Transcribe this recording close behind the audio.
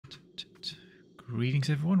Greetings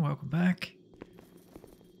everyone, welcome back.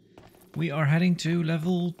 We are heading to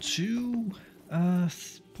level 2,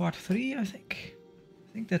 part 3 I think.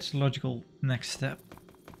 I think that's the logical next step.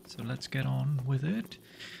 So let's get on with it.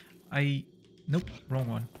 Nope, wrong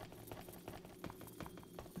one.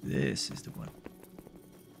 This is the one.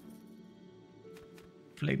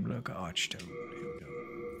 Flame Lurker Archstone.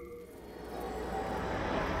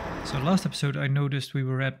 So last episode I noticed we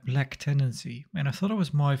were at Black Tendency and I thought it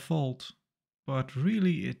was my fault. But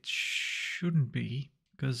really it shouldn't be,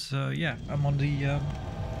 because yeah, I'm on the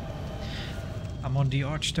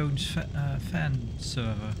Archstones fan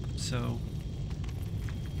server, so.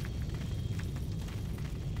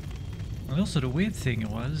 And also the weird thing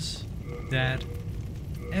was that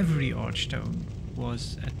every Archstone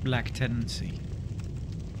was at Black Tendency.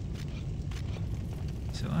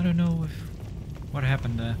 So I don't know what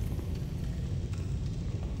happened there.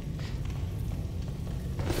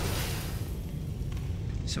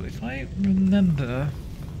 So if I remember,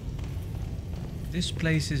 this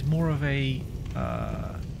place is more of a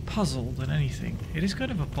puzzle than anything. It is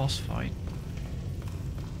kind of a boss fight.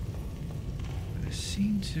 But I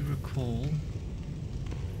seem to recall...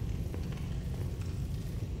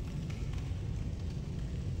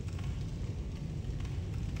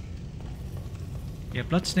 Yeah,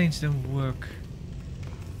 bloodstains don't work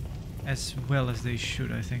as well as they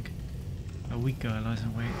should, I think. A weak guy lies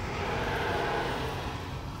in wait.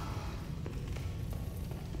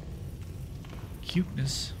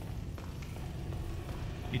 Cuteness.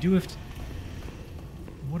 You do have to...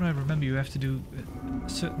 From what I remember, you have to do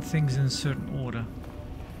certain things in a certain order.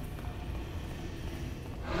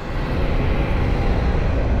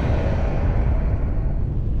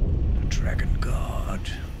 Dragon God.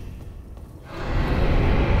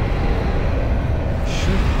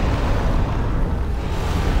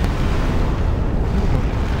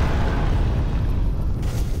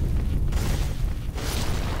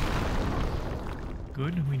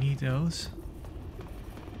 Good, we need those.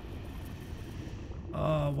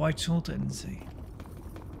 White Soul Tendency.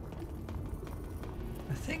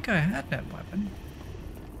 I think I had that weapon.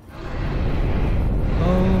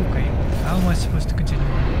 Okay, how am I supposed to continue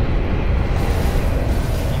on?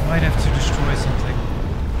 You might have to destroy something.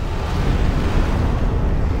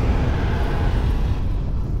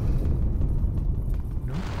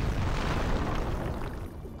 Nope.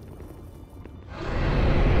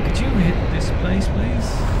 Could you hit this place, please?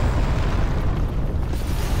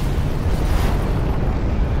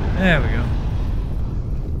 There we go.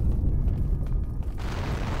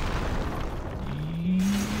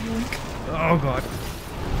 Yoink. Oh god.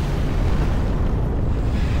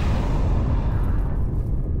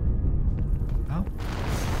 Ow.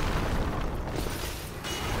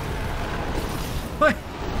 What?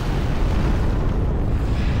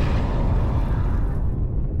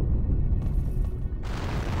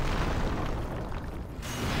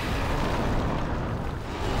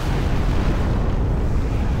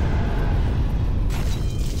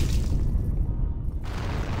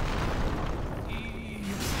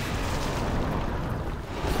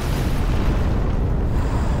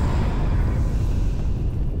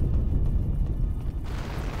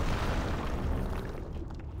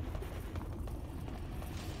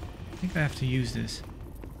 I think I have to use this.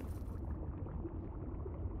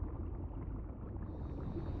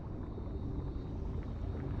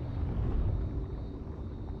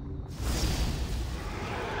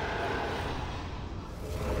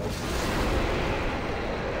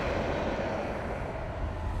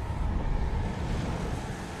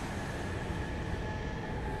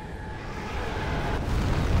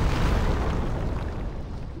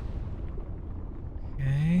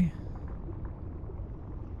 Okay.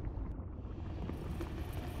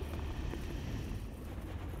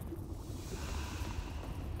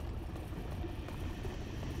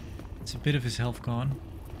 It's a bit of his health gone.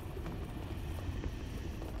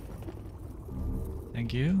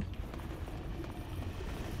 Thank you.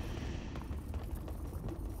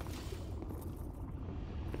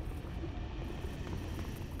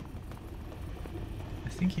 I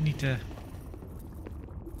think you need to...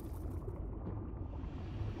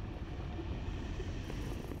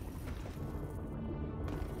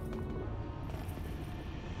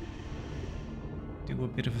 do a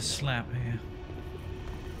bit of a slap here.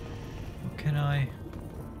 Can I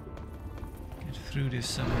get through this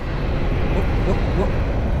somehow? Whoop, whoop, whoop.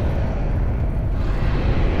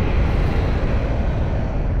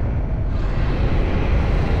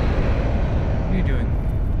 What are you doing?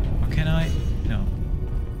 Or can I? No.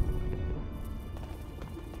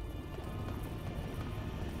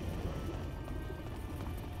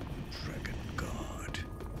 Dragon God.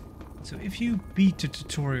 So if you beat the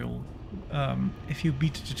tutorial,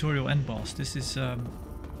 end boss, this is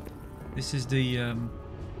the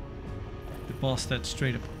boss that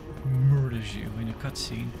straight up murders you in a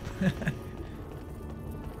cutscene.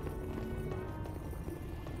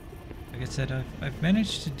 Like I said, I've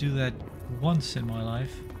managed to do that once in my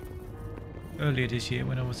life. Earlier this year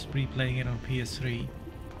when I was replaying it on PS3.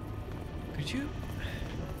 Could you?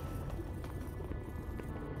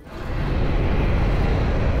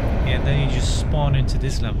 Yeah, and then you just spawn into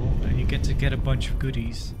this level and you get to get a bunch of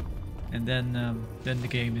goodies. And then the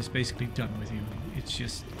game is basically done with you. It's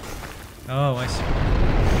just... Oh, I see.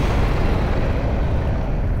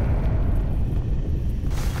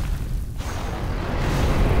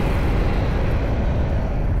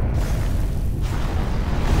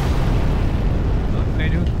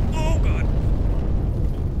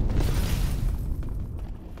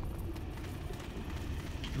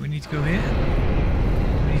 Go here.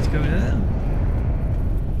 We need to go there.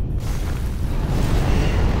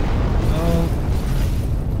 Oh.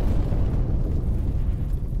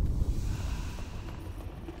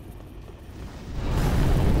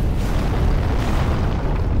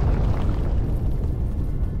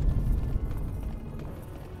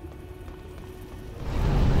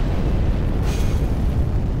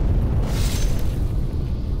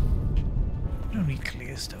 I don't need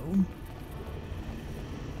clear stone.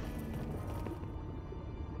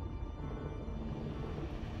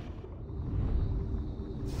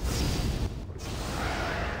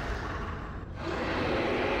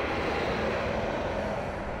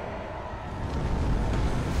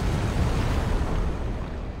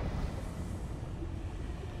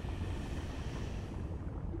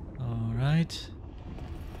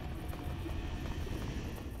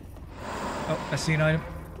 Oh, I see an item.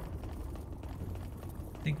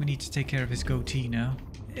 I think we need to take care of his goatee now.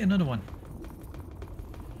 Hey, another one.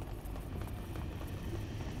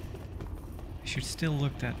 I should still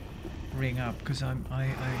look that ring up because I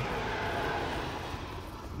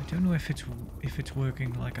don't know if it's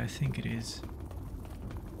working like I think it is.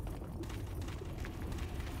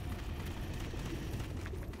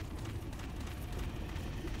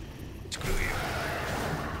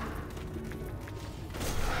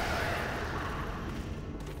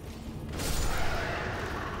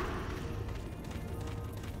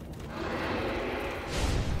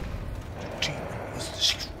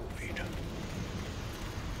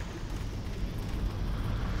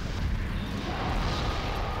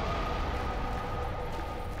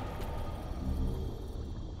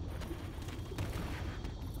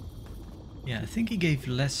 Yeah, I think he gave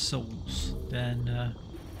less souls than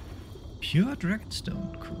pure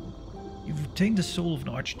Dragonstone. Cool. You've obtained the soul of an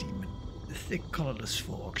archdemon. The thick, colorless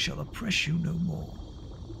fog shall oppress you no more.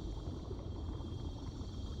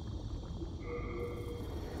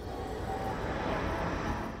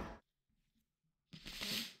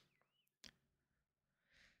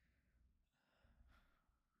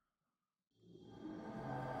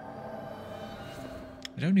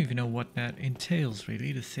 I don't even know what that entails,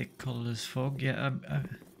 really. The thick, colorless fog. Yeah,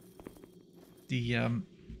 the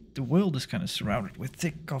world is kind of surrounded with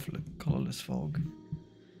thick, colorless fog.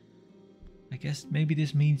 I guess maybe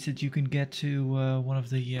this means that you can get to one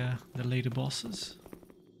of the later bosses.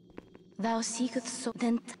 Thou seekest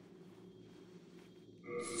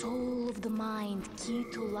soul of the mind, key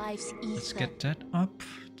to life's ether. Let's get that up.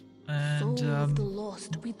 And soul of the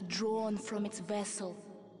lost, withdrawn from its vessel.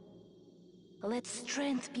 Let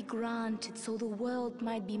strength be granted so the world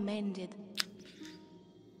might be mended.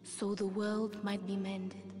 So the world might be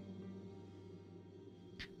mended.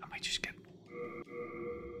 I might just get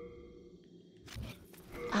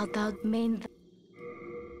more. Art thou mend?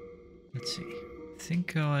 Let's see. I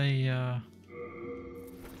think I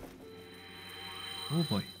oh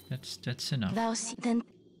boy, that's enough. Thou then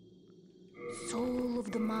soul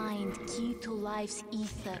of the mind, key to life's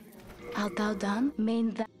ether. Art thou done?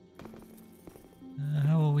 Mend that.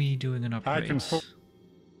 How are we doing an upgrade?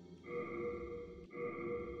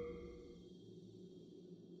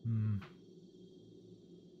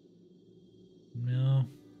 No.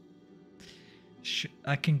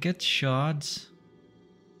 I can get shards,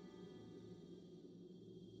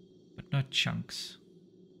 but not chunks.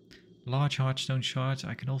 Large Archstone shards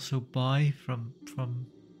I can also buy from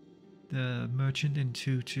the merchant in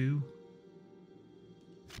 2.2.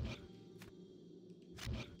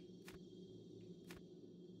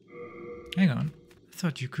 Hang on, I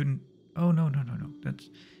thought you couldn't. Oh no. That's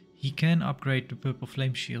he can upgrade the purple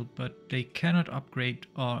flame shield, but they cannot upgrade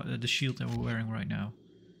the shield that we're wearing right now.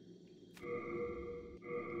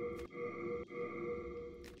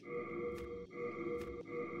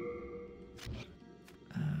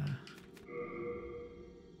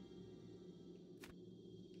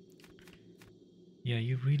 Yeah,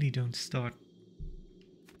 you really don't start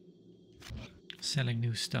selling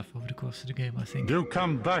new stuff over the course of the game, I think. You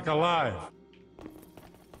come back alive.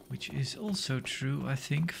 Which is also true, I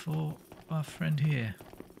think, for our friend here.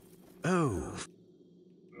 Oh.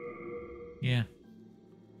 Yeah.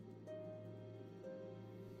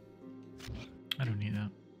 I don't need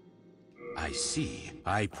that. I see.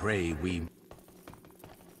 I pray we...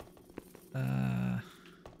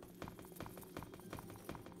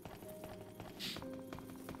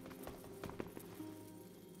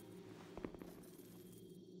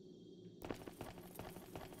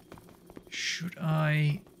 Should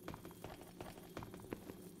I...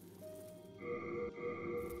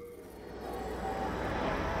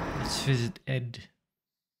 Let's visit Ed.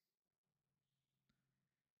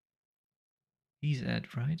 He's Ed,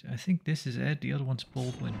 right? I think this is Ed, the other one's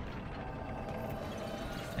Baldwin.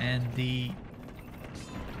 And the...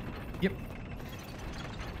 Yep.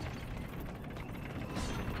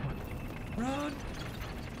 Run!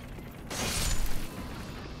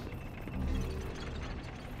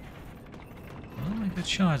 Well, I got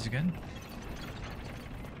shards again.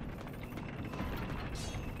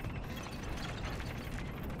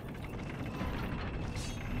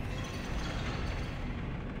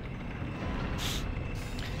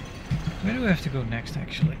 Where do I have to go next,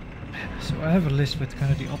 actually? So I have a list with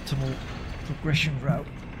kind of the optimal progression route.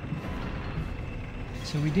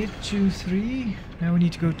 So we did 2-3, now we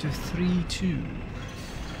need to go to 3-2.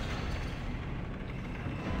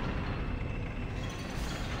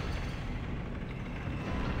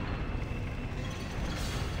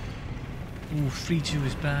 Ooh, 3-2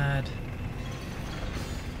 is bad.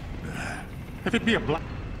 If it be a black...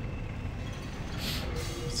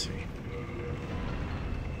 Let's see.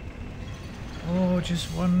 Oh, just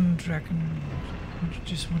one dragon.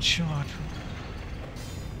 Just one shot.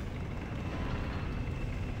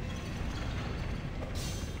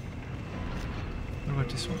 What about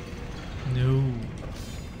this one? No.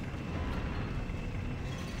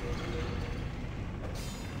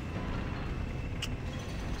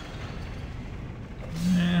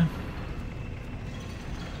 Yeah.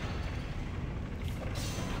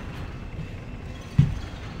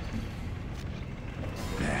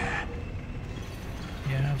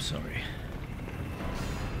 Yeah, I'm sorry.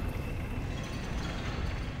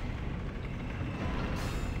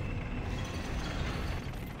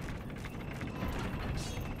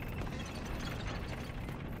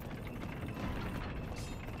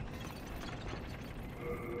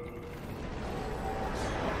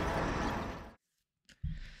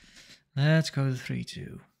 Let's go to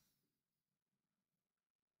 3-2.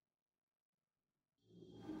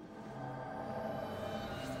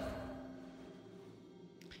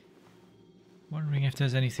 Wondering if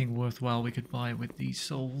there's anything worthwhile we could buy with these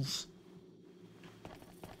souls.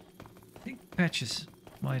 I think Patches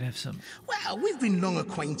might have some. Well, we've been long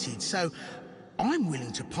acquainted, so I'm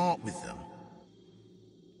willing to part with them.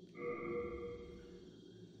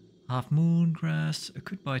 Half moon grass. I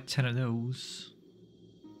could buy 10 of those.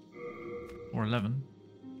 Or 11.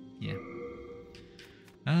 Yeah.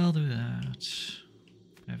 I'll do that.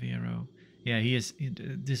 Heavy arrow. Yeah, he is.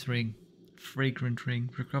 This ring. Fragrant ring.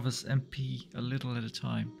 Recovers MP a little at a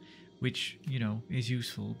time. Which, you know, is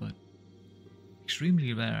useful, but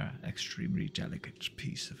extremely rare, extremely delicate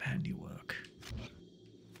piece of handiwork.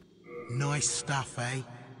 Nice stuff, eh?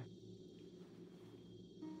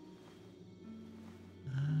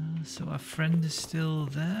 So our friend is still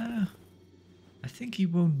there. I think he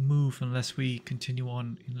won't move unless we continue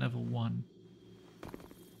on in level 1.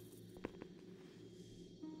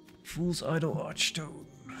 Fool's Idol Archstone.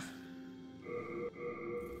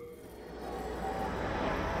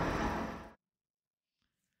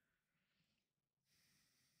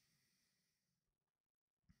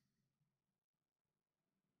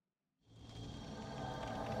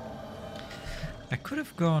 I could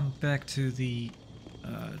have gone back to the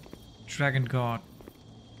Dragon Guard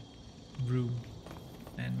room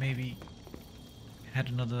and maybe had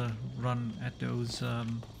another run at those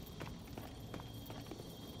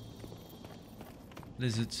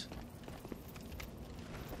lizards.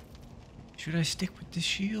 Should I stick with this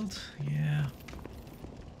shield? Yeah.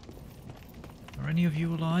 Are any of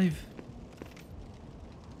you alive?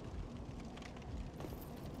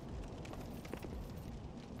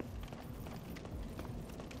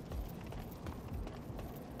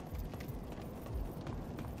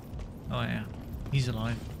 Oh yeah, he's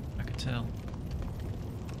alive, I could tell.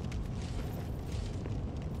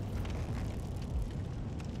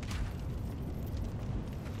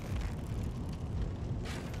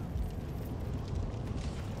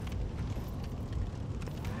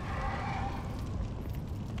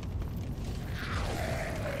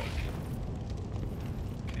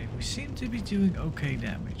 seem to be doing okay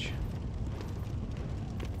damage.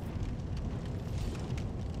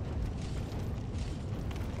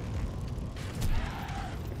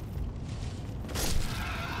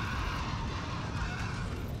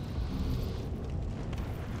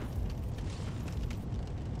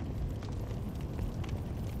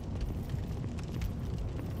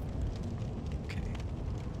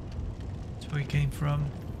 Where he came from.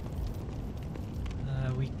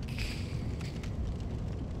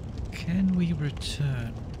 Can we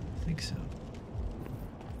return? I think so.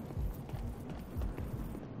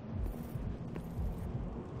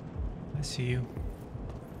 I see you.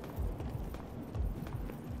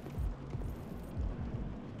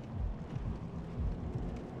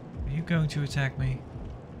 Are you going to attack me?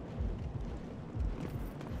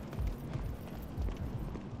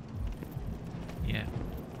 Yeah.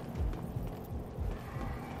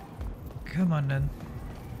 Come on then.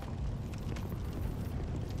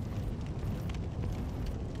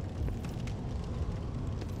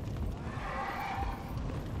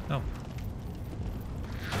 Oh.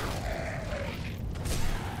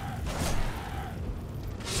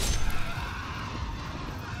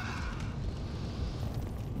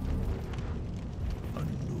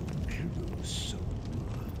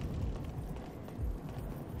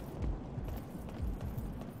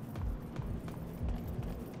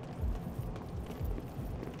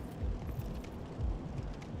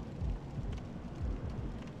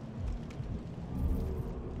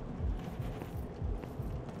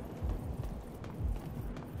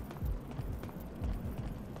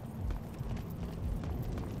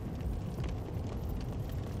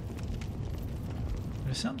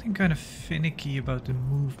 There's something kind of finicky about the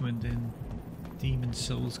movement in Demon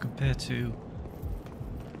Souls compared to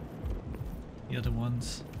the other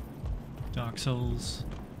ones. Dark Souls.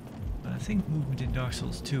 But I think movement in Dark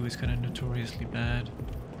Souls 2 is kind of notoriously bad.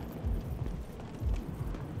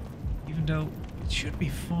 Even though it should be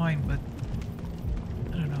fine, but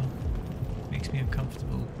I don't know. It makes me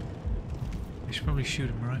uncomfortable. I should probably shoot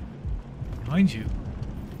him, right? Behind you.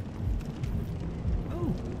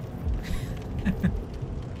 Oh.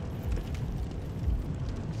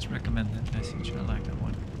 Recommend that message. I like that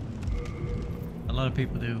one. A lot of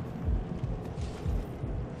people do.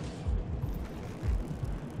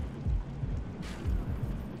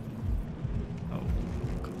 Oh,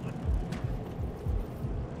 come on.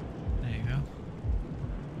 There you go.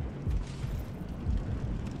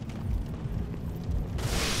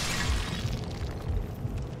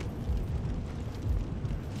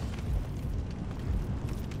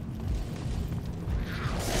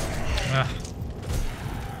 Ah.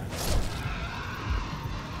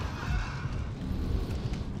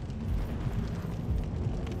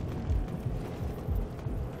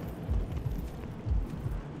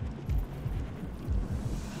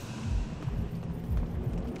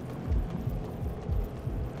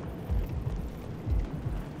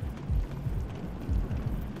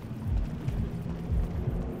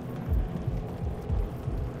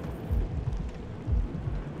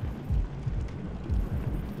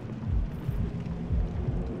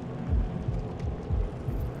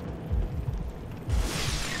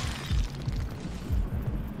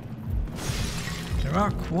 There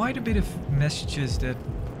are quite a bit of messages that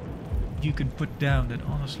you can put down that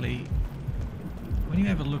honestly, when you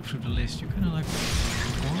have a look through the list, you're kind of like,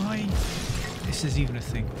 why is this even a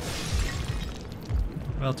thing?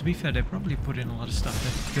 Well, to be fair, they probably put in a lot of stuff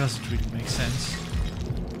that doesn't really make sense.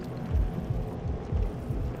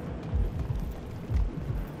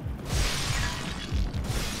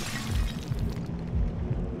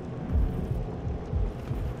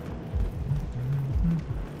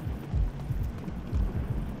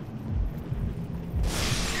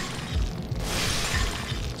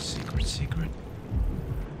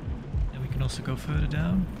 Go further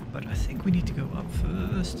down, but I think we need to go up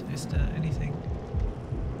first. Is there anything?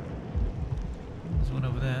 There's one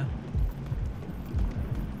over there.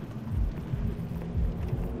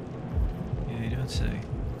 Yeah, you don't say.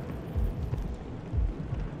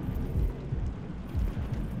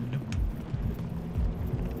 Nope.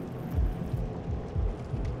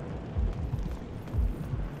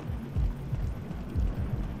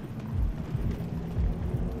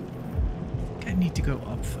 I think I need to go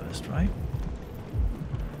up first, right?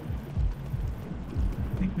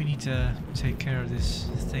 I think we need to take care of this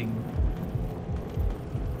thing.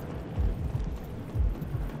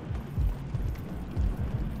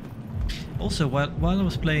 Also, while I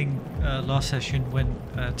was playing last session when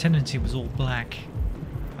Tendency was all black,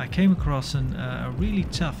 I came across a really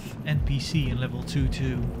tough NPC in level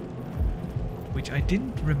 2-2, which I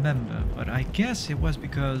didn't remember, but I guess it was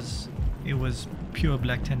because it was pure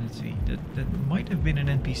black tendency. That might have been an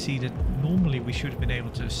NPC that normally we should have been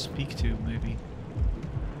able to speak to, maybe.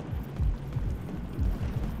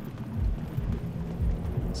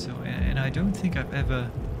 So, and I don't think I've ever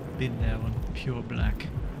been there on pure black.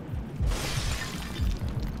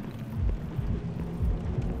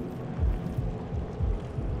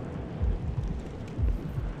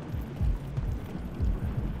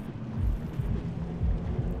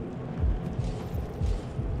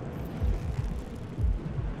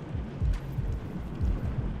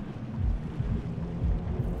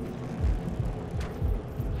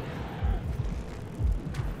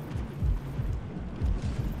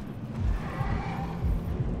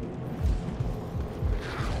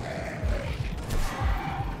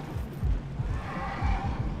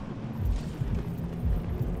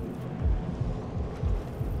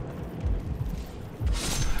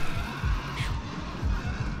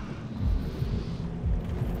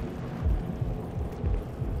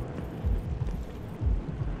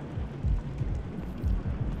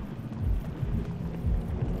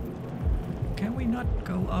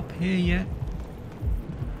 Go up here yet?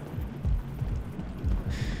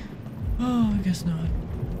 Oh, I guess not.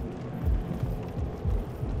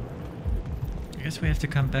 I guess we have to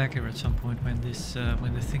come back here at some point when this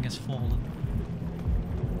when the thing has fallen.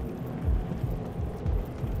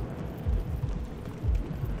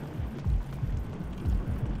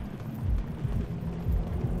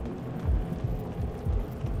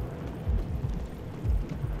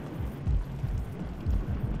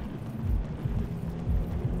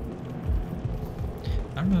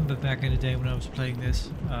 I remember back in the day when I was playing this,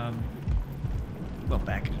 well,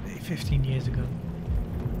 back in the day, 15 years ago,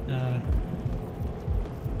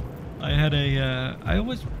 I had a,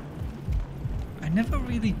 I never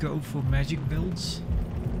really go for magic builds,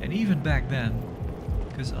 and even back then,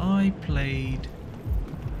 because I played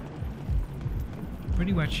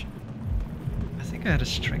pretty much, I think I had a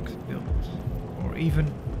strength build, or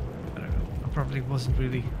even, I don't know, I probably wasn't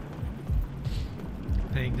really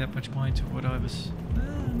paying that much mind to what I was,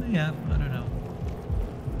 yeah, I don't know.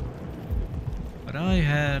 But I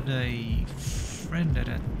had a friend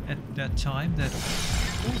at that time that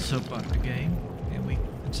also bought the game, and we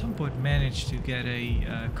at some point managed to get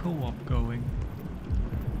a co-op going.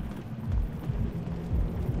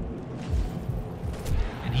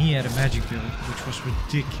 And he had a magic build, which was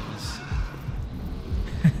ridiculous.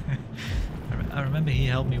 I remember he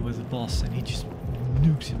helped me with the boss, and he just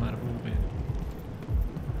nuked him out of orbit.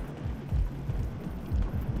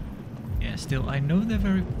 Yeah, still, I know they're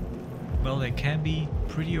very... well, they can be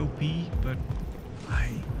pretty OP, but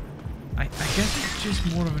I guess it's just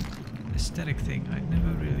more of an aesthetic thing. I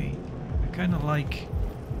never really... I kind of like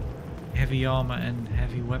heavy armor and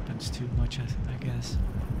heavy weapons too much, I guess.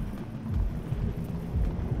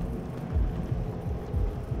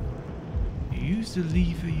 Use the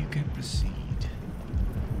lever, you can proceed.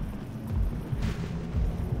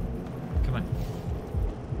 Come on.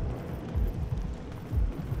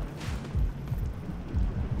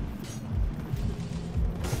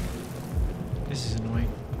 This is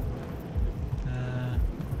annoying. I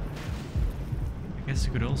guess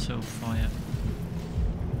I could also fire.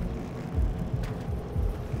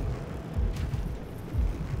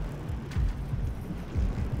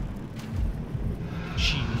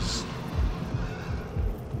 Jeez.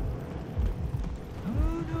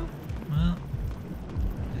 Oh no. Well,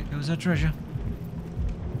 there goes our treasure.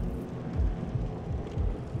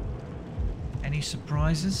 Any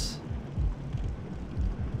surprises?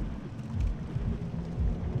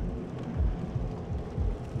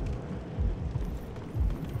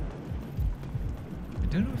 I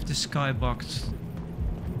don't know if the skybox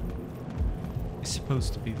is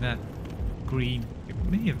supposed to be that green. It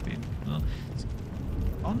may have been. Well,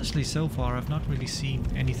 honestly, so far I've not really seen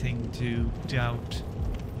anything to doubt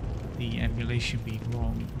the emulation being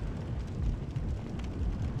wrong.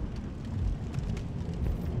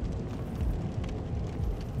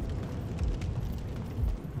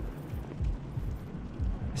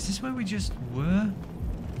 Is this where we just were?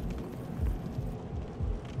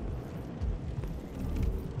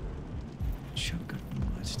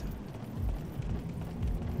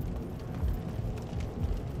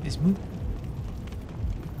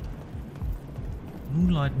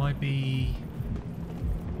 Moonlight might be...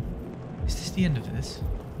 Is this the end of this?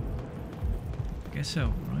 I guess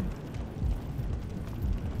so, right?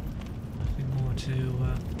 Nothing more to...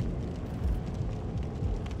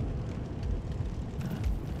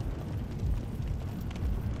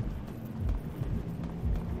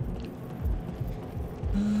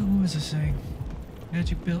 what was I saying?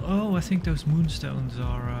 Magic build... Oh, I think those moonstones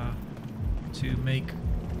are to make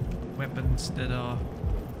weapons that are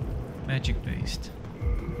magic based,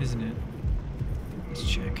 isn't it? Let's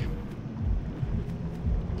check.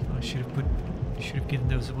 Oh, I should have given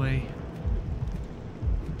those away.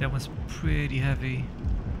 That one's pretty heavy.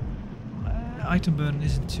 Item burn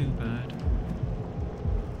isn't too bad.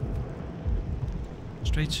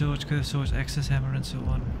 Straight swords, curved swords, access hammer, and so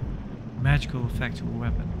on. Magical effectual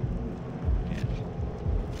weapon. Yeah.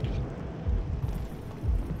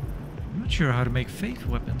 I'm not sure how to make faith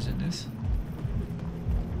weapons in this.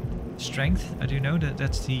 Strength, I do know that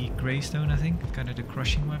that's the greystone, I think, kind of the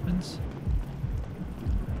crushing weapons.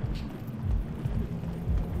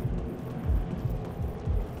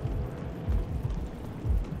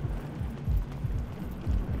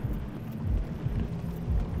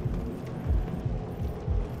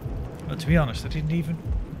 But to be honest, I didn't even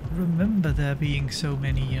remember there being so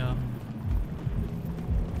many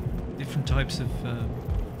different types of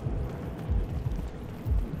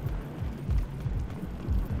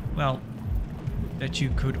well, that you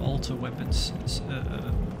could alter weapons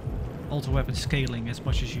scaling as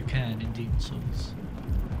much as you can in Demon Souls.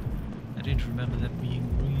 I didn't remember that being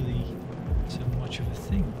really so much of a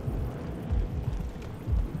thing.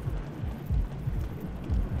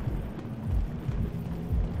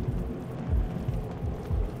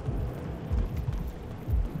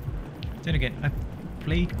 Then again, I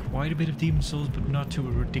played quite a bit of Demon Souls, but not to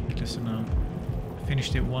a ridiculous amount. I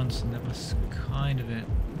finished it once and that was kind of it.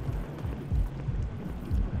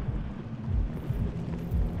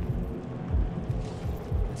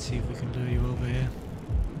 Let's see if we can lure you over here.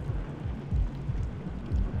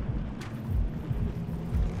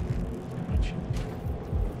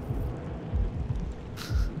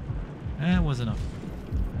 That was enough.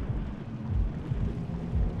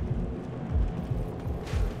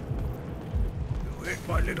 You hit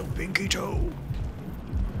my little pinky toe.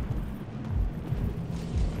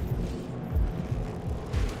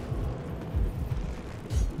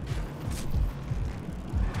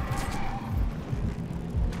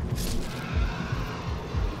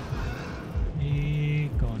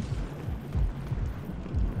 Gone.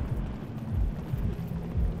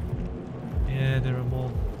 Yeah, there are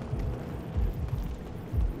more.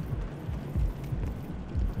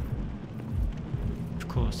 Of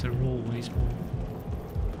course, there are always more.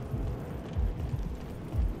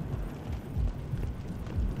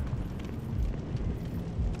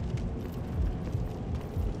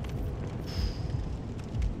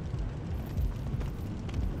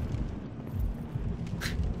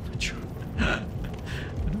 Not sure. I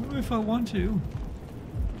don't know if I want to.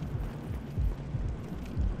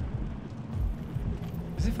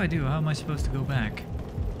 Because if I do, how am I supposed to go back?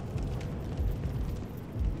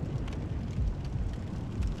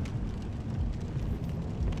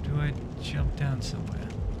 Do I jump down somewhere?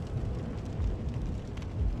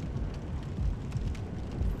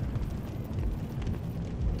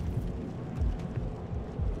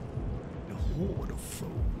 The horde of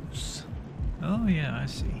foes. Oh yeah, I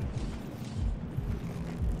see.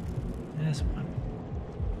 There's one.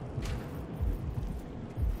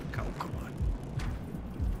 Oh, come on.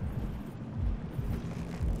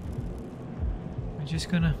 We're just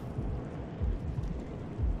gonna...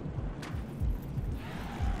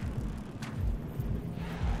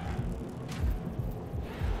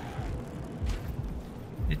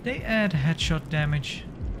 Did they add headshot damage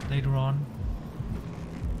later on?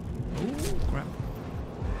 Oh, crap.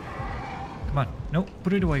 Come on. No,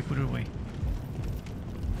 put it away, put it away.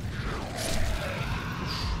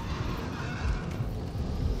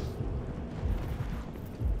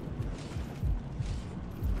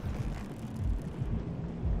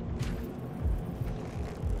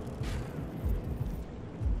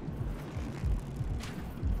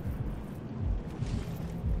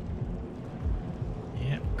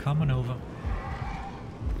 Come on over.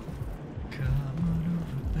 Come on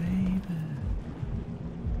over, baby.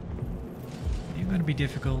 You're gonna be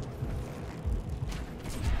difficult.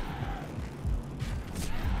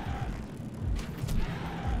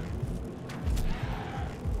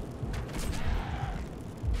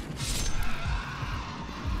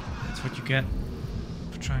 That's what you get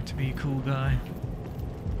for trying to be a cool guy.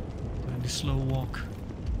 Doing the slow walk.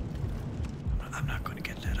 I'm not gonna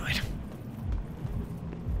get that item.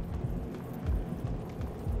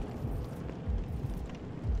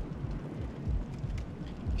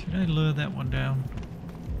 Should I lure that one down?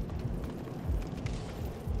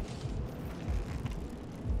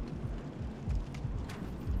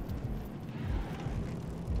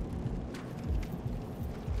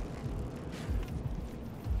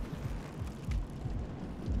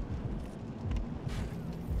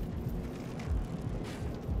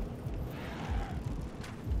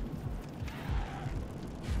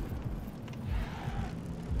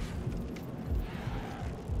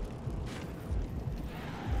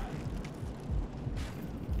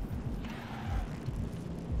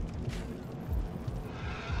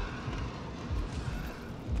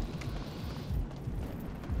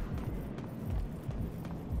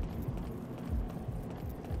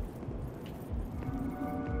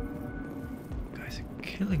 guys are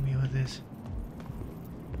killing me with this.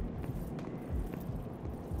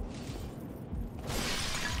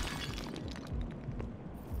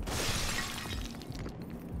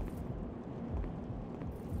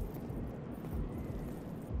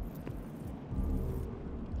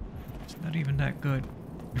 It's not even that good.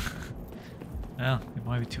 Well, it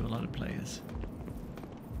might be to a lot of players.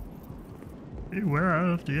 Beware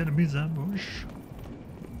of the enemy's ambush.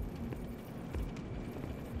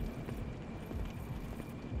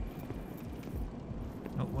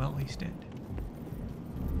 Oh well, he's dead.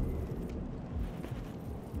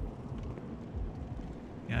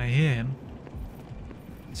 Yeah, I hear him.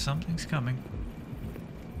 Something's coming.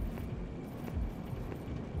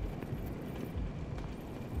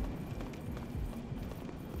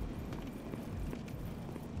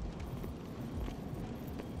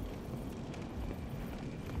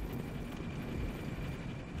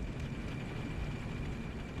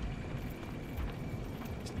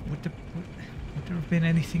 Would there have been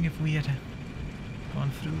anything if we had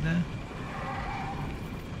gone through there?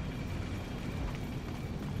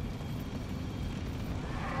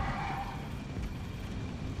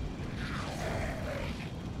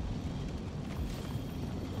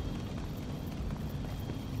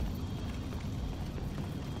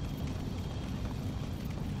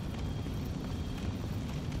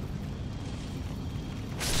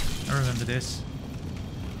 I remember this.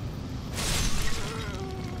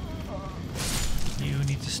 You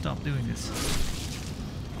need to stop doing this.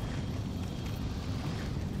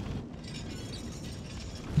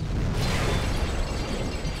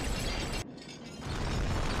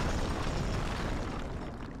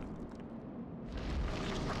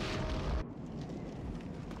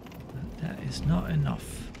 That is not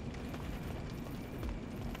enough.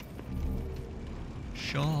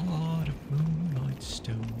 Shard of moonlight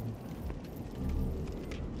stone.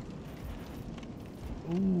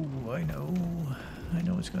 Ooh, I know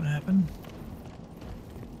what's gonna happen.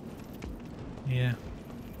 Yeah.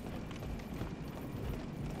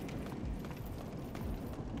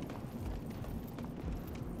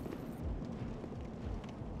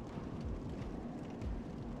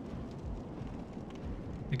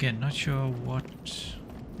 Again, not sure what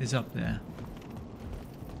is up there.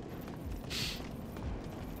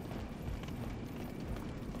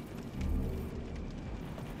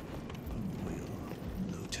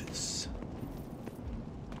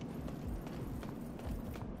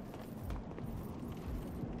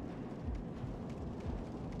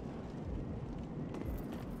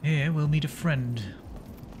 Here we'll meet a friend.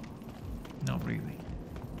 Not really.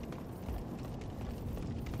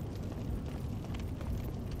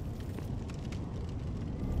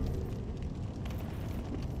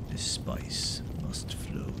 The spice must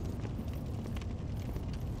flow.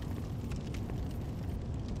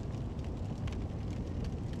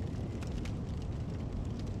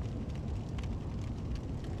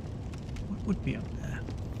 What would be up there?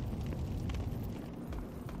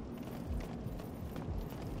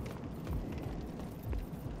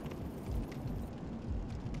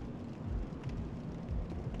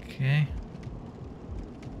 Okay.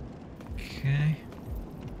 Okay.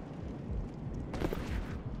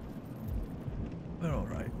 We're all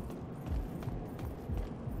right.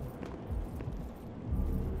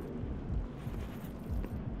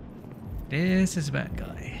 This is a bad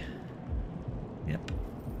guy. Yep.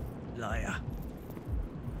 Liar.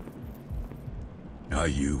 Are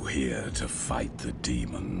you here to fight the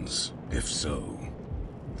demons? If so,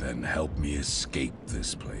 then help me escape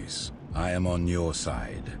this place. I am on your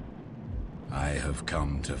side. I have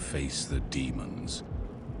come to face the demons.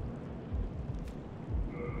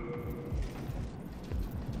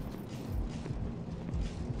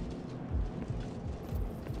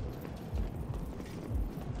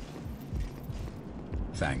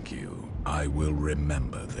 Thank you. I will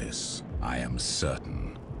remember this. I am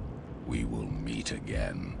certain we will meet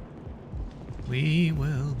again. We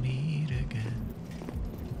will meet again.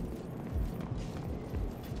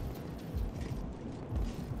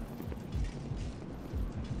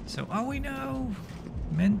 So are we now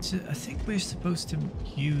meant to... I think we're supposed to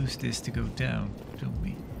use this to go down, don't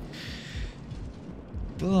we?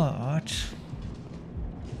 But...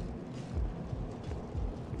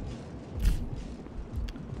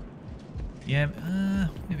 yeah,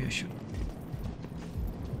 maybe I should.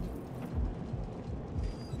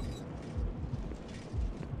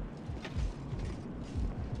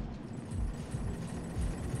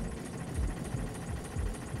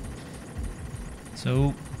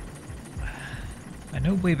 So... I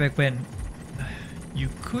know way back when you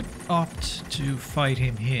could opt to fight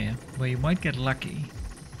him here, where you might get lucky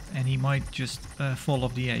and he might just fall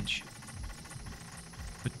off the edge.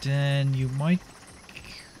 But then you might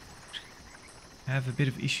have a bit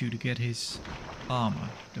of issue to get his armor.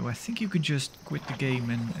 Though I think you could just quit the game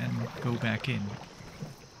and go back in.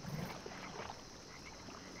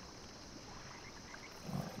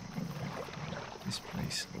 This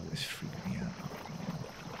place always freaks me out.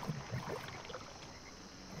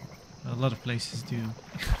 A lot of places do.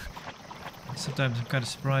 Sometimes I'm kind of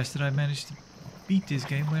surprised that I managed to beat this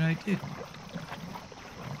game when I did.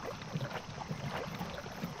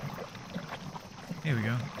 Here we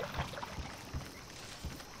go.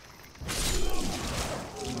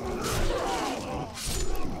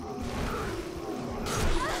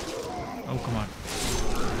 Oh, come on.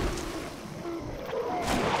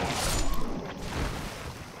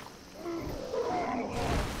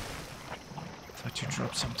 Thought you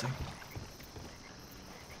dropped something.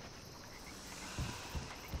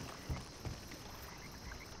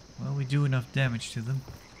 Well, we do enough damage to them.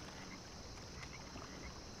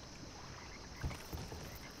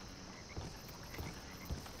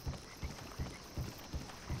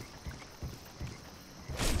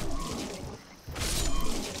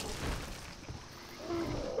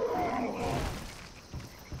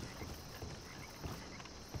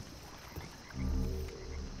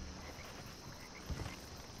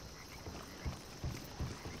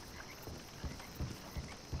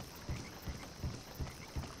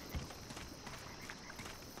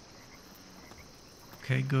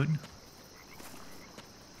 Okay, good.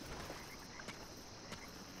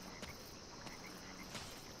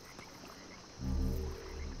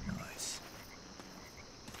 Nice.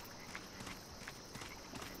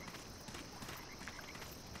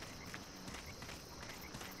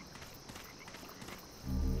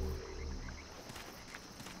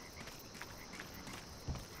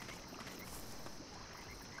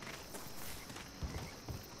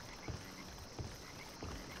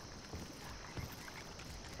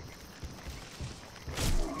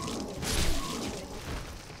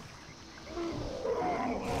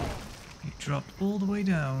 Dropped all the way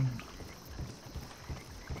down.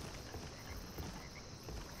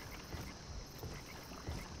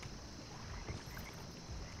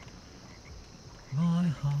 My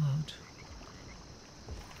heart.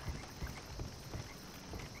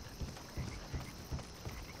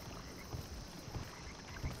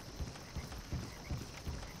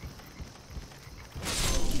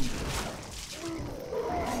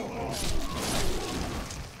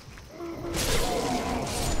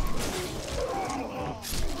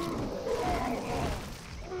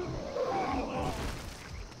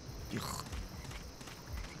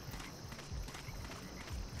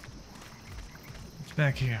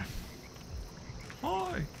 Back here.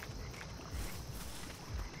 Hi.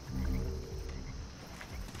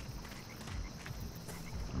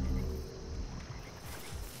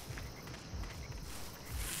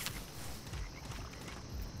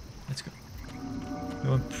 Let's go.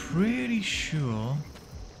 Now, I'm pretty sure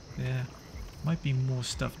there might be more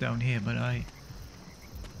stuff down here, but I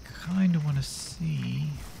kind of want to see.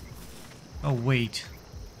 Oh, wait.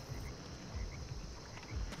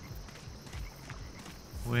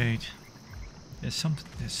 Wait, there's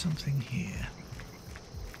something here.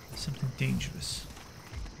 There's something dangerous.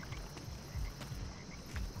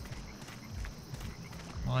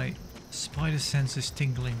 My spider sense is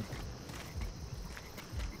tingling.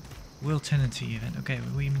 Will tendency event. Okay,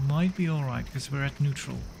 we might be alright because we're at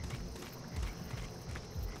neutral.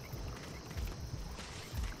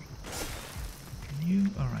 You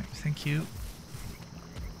alright, thank you.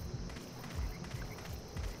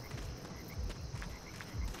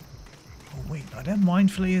 Wait, are there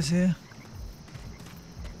mind flayers here?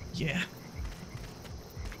 Yeah.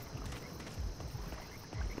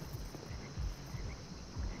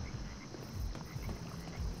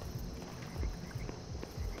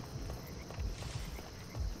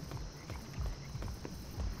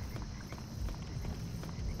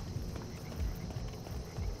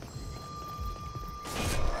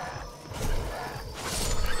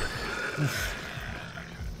 Oof.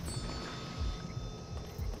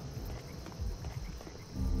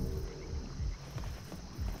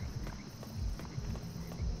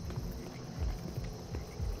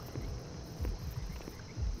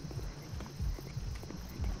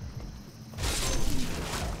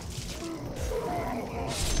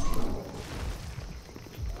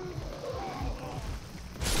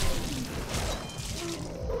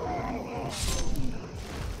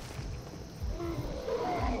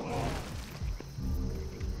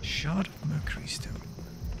 Shard of Mercury Stone.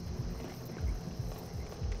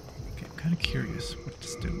 Okay, I'm kind of curious. What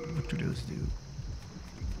do those do?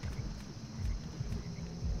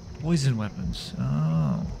 Poison weapons.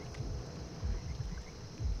 Oh.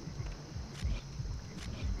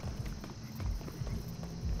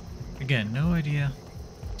 Again, no idea.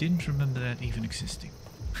 Didn't remember that even existing.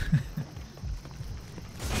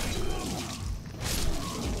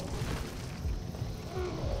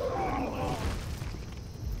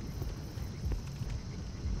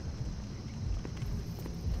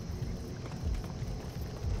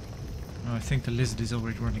 Oh, I think the lizard is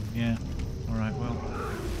already running. Yeah. Alright, well.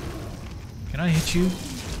 Can I hit you?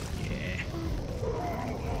 Yeah.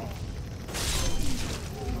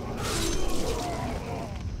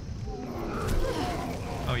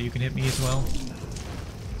 Oh, you can hit me as well?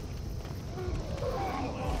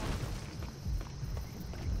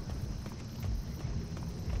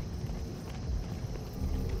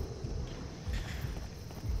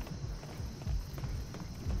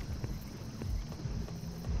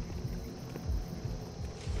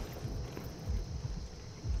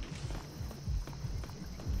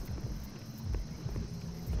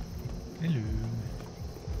 Hello.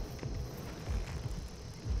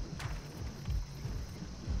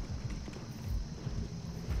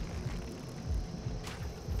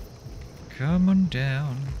 Come on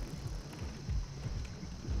down.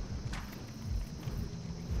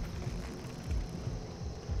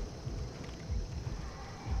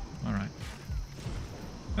 All right.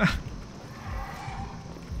 Ah.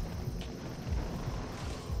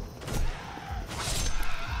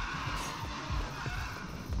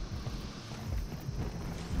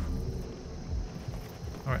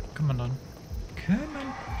 All right, come on. Come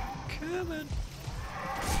on. Come on.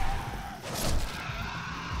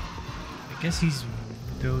 I guess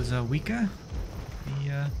those are weaker.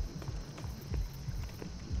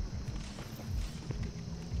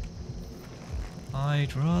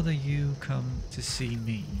 I'd rather you come to see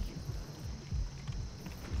me.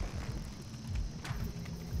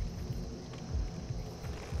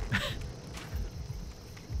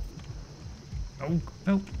 Oh,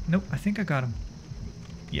 no, nope, I think I got him.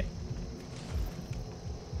 Yeah.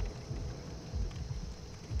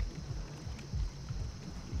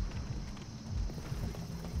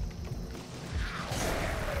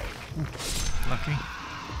 Ooh, lucky.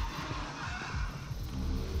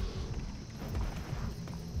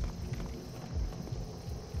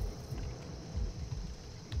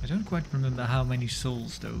 I don't quite remember how many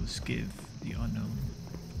souls those give the unknown.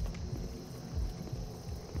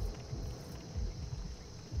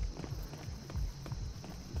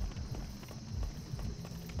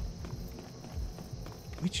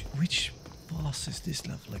 Which boss is this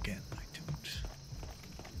level again? I don't.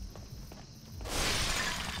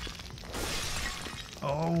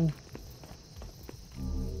 Oh.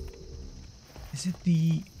 Is it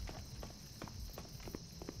the...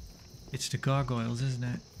 It's the gargoyles, isn't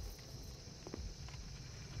it?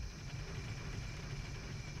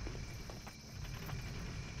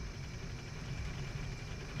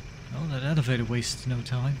 Well, that elevator wastes no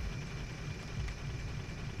time.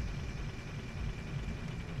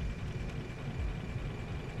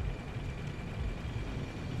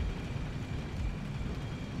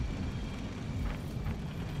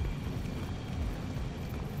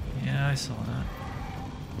 Yeah, I saw that.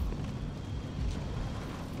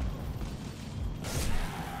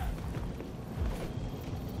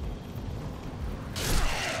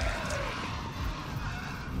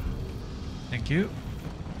 Thank you.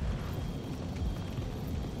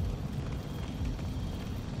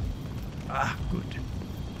 Ah, good.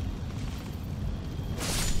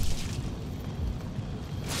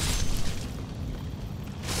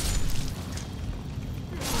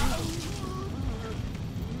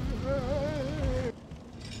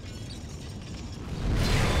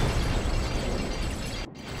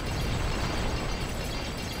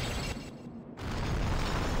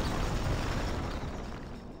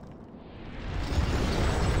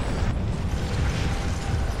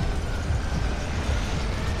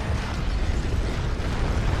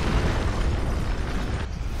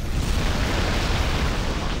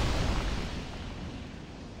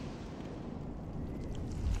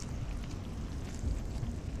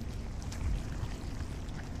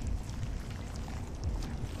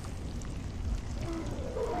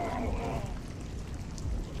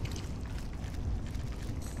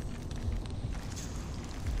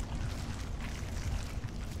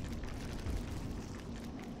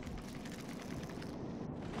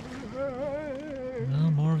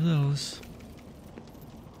 Well, more of those.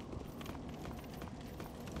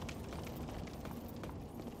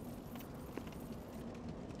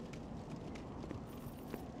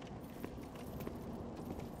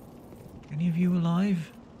 Any of you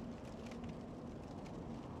alive?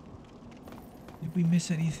 Did we miss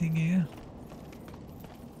anything here?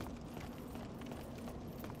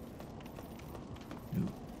 No.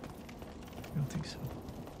 I don't think so.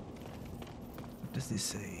 does this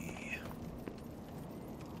say?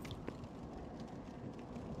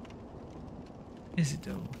 Is it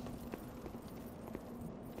though?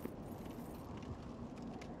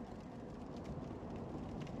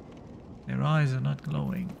 Their eyes are not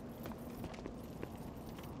glowing.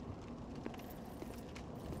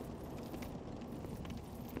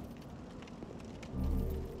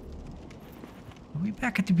 Are we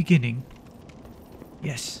back at the beginning?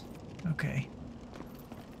 Yes. Okay.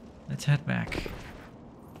 Let's head back.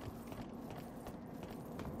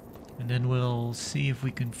 And then we'll see if we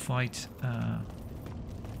can fight our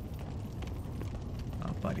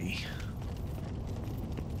buddy.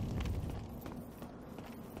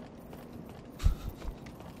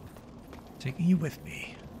 Taking you with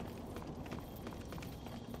me.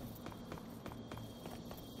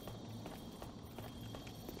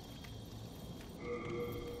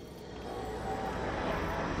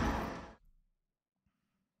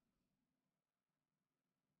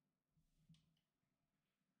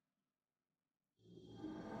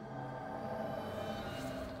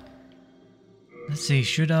 Let's see,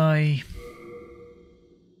 should I...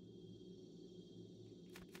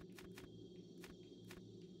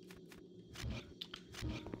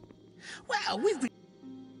 Well, we've been...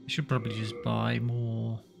 I should probably just buy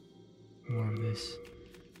more of this.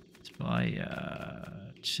 Let's buy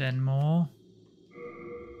 10 more.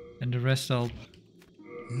 And the rest I'll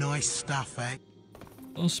Nice stuff, eh?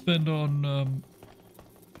 I'll spend on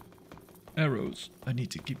arrows. I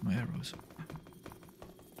need to keep my arrows.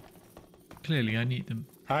 Clearly I need them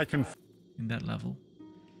I can. in that level.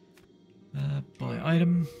 Buy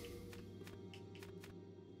item.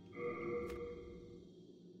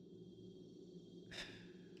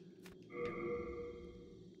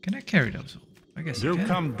 Can I carry those all? I guess I You can.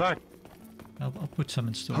 come back. I'll put some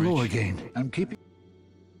in storage. Hello again. I'm keeping...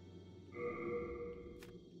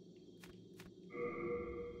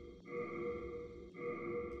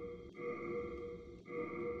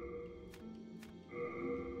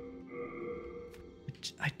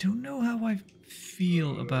 I don't know how I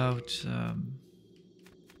feel about I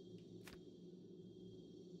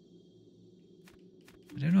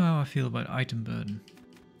don't know how I feel about item burden.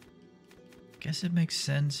 Guess it makes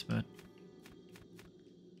sense, but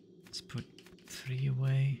let's put 3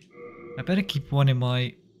 away. I better keep 1 in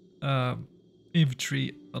my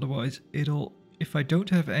inventory, otherwise it'll, if I don't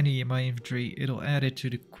have any in my inventory, it'll add it to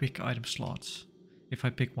the quick item slots. If I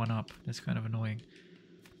pick 1 up, that's kind of annoying.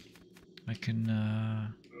 I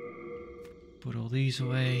can put all these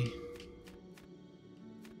away.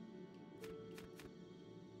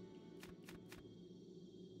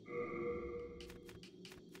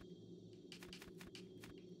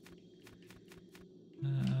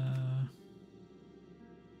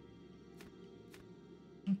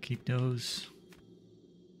 I'll keep those.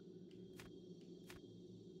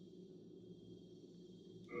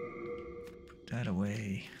 Put that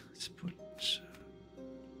away. Let's put...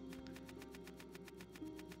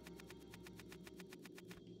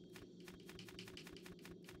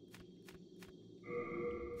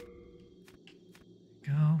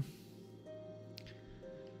 go.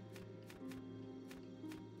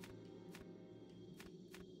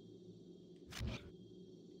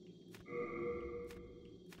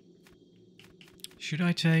 Should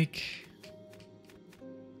I take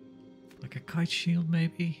like a kite shield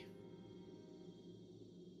maybe?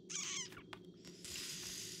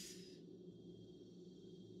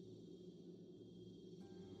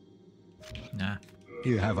 Nah.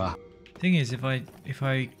 You have a... Thing is, if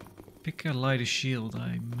I pick a lighter shield,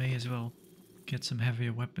 I may as well get some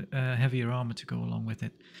heavier heavier armor to go along with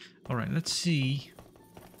it. All right, let's see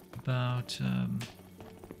about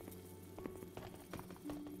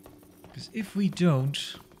because if we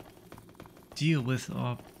don't deal with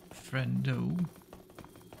our friendo,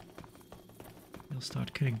 he'll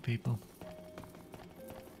start killing people.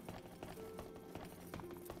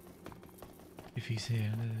 If he's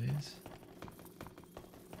here, there it is.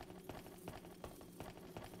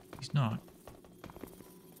 He's not.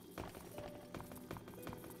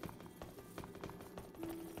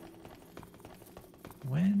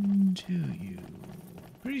 When do you?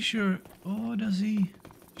 Pretty sure. Or does he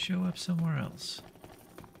show up somewhere else?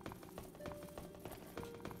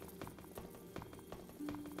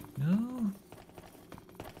 No?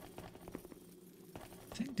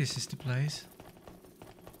 I think this is the place.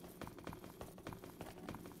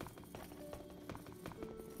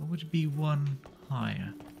 Or would it be 1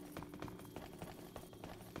 higher?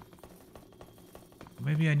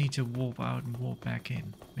 Maybe I need to warp out and warp back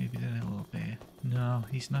in. Maybe then he'll appear. No,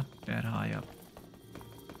 he's not that high up.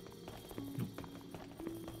 Nope.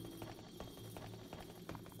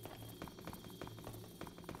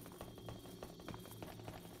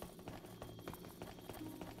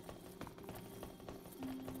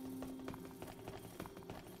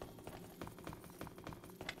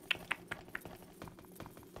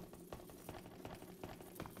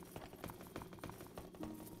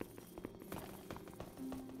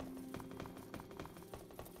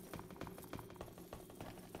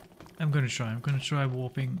 I'm gonna try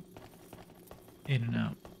warping in and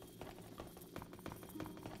out.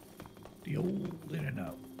 The old in and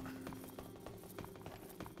out.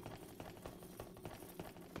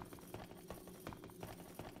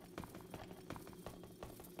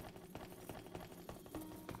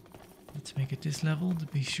 Let's make it this level to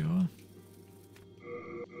be sure.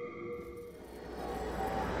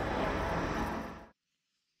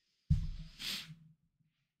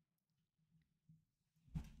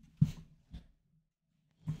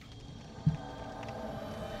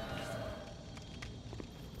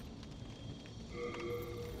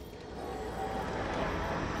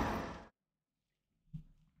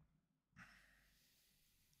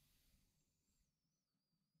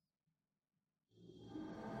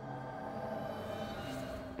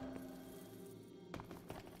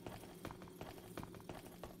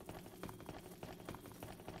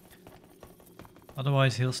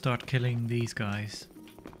 Otherwise he'll start killing these guys.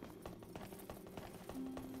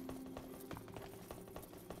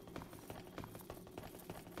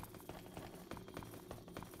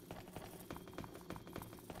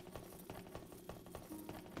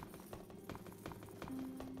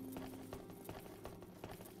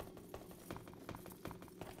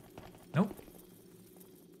 Nope.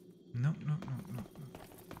 Nope.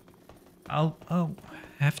 I'll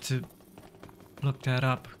have to look that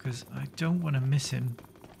up because I don't want to miss him.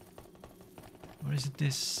 Or is it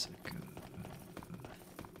this?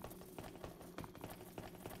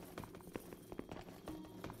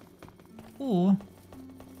 Or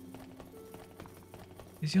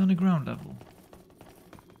is he on the ground level?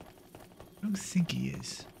 I don't think he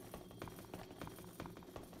is.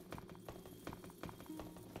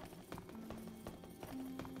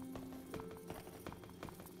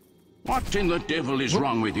 What in the devil is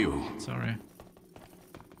wrong with you? Sorry.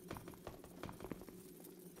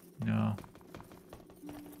 No.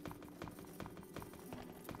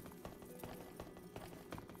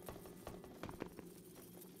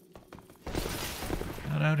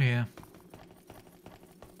 Not out here.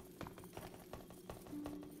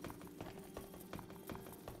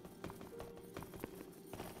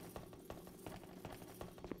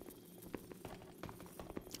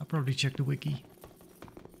 I'll probably check the wiki.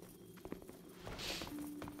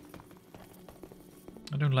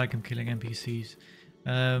 I don't like him killing NPCs.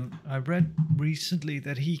 I read recently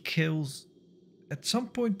that he kills... At some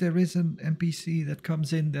point there is an NPC that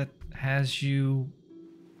comes in that has you...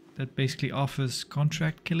 That basically offers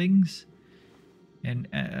contract killings. And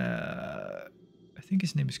I think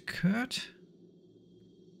his name is Kurt?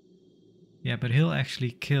 Yeah, but he'll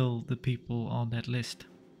actually kill the people on that list.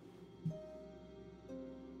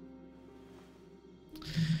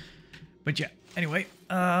 But yeah, anyway,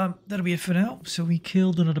 that'll be it for now. So we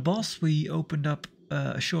killed another boss. We opened up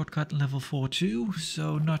a shortcut level 4-2,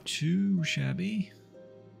 so not too shabby,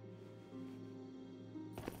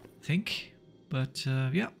 I think. But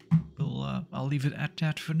yeah, I'll leave it at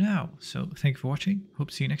that for now. So thank you for watching. Hope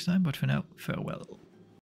to see you next time. But for now, farewell.